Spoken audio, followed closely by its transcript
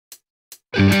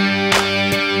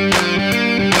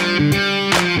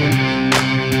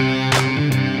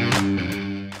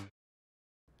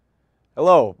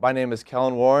Hello, my name is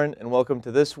Kelan Warren, and welcome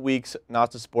to this week's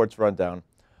Nauset Sports Rundown.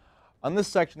 On this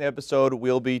section of the episode,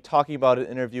 we'll be talking about and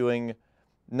interviewing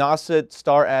Nauset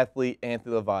star athlete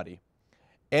Anthony Lovati.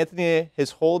 Anthony,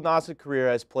 his whole Nauset career,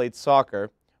 has played soccer,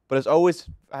 but has always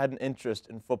had an interest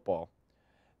in football.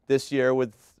 This year,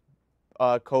 with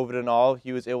COVID and all,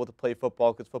 he was able to play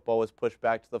football because football was pushed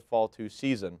back to the Fall 2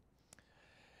 season.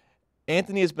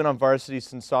 Anthony has been on varsity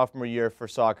since sophomore year for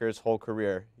soccer his whole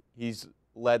career. He's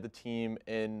led the team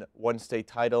in 1 state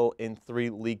title and 3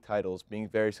 league titles, being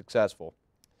very successful.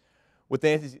 With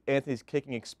Anthony's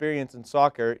kicking experience in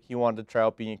soccer, he wanted to try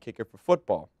out being a kicker for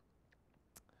football.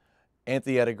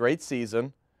 Anthony had a great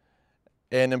season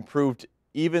and improved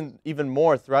even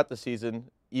more throughout the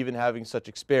season, even having such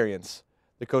experience.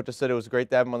 The coaches said it was great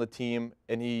to have him on the team,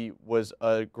 and he was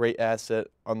a great asset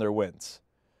on their wins.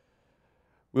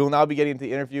 We will now be getting into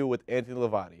the interview with Anthony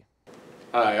Lovati.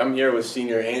 Hi, I'm here with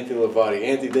senior Anthony Lovati.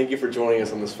 Anthony, thank you for joining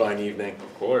us on this fine evening.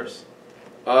 Of course.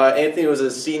 Anthony was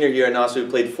a senior here at Nauset. He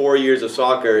played 4 years of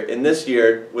soccer, and this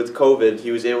year, with COVID,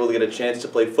 he was able to get a chance to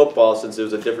play football since it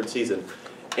was a different season.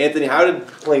 Anthony, how did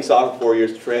playing soccer 4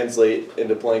 years translate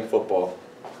into playing football?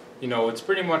 You know, it's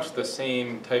pretty much the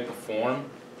same type of form,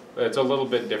 but it's a little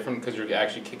bit different because you're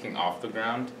actually kicking off the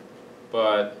ground.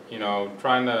 But, you know,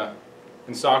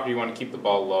 in soccer you want to keep the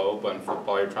ball low, but in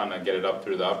football you're trying to get it up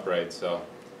through the upright, so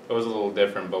it was a little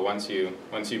different, but once you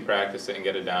practice it and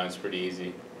get it down, it's pretty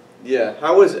easy. Yeah,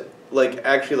 how was it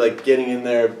actually getting in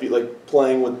there,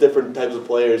 playing with different types of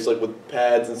players, with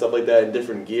pads and stuff like that and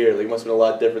different gear? It must have been a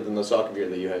lot different than the soccer gear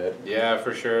that you had. Yeah,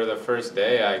 for sure. The first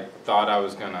day I thought I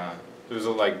was gonna, it was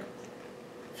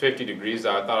 50 degrees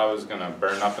out, I thought I was gonna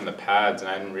burn up in the pads,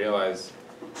 and I didn't realize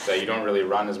that you don't really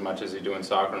run as much as you do in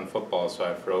soccer and football, so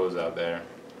I froze out there.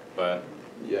 But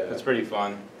yeah, it's pretty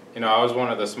fun. You know, I was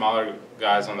one of the smaller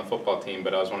guys on the football team,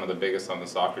 but I was one of the biggest on the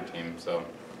soccer team, so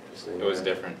it was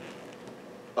different.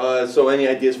 So any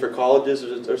ideas for colleges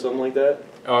or something like that?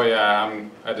 Oh yeah,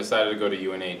 I decided to go to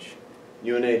UNH.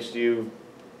 UNH, do you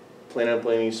plan on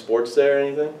playing any sports there or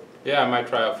anything? Yeah, I might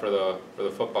try out for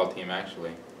the football team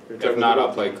actually. If not,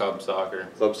 I'll play club soccer.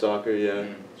 Club soccer, yeah.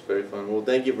 It's very fun. Well,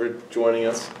 thank you for joining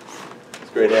us.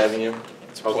 It's great having you.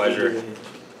 It's a pleasure.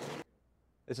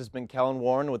 This has been Kelan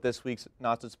Warren with this week's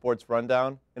Nauset Sports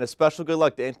Rundown, and a special good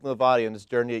luck to Anthony Lovati on his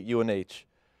journey at UNH.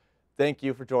 Thank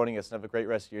you for joining us, and have a great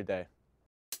rest of your day.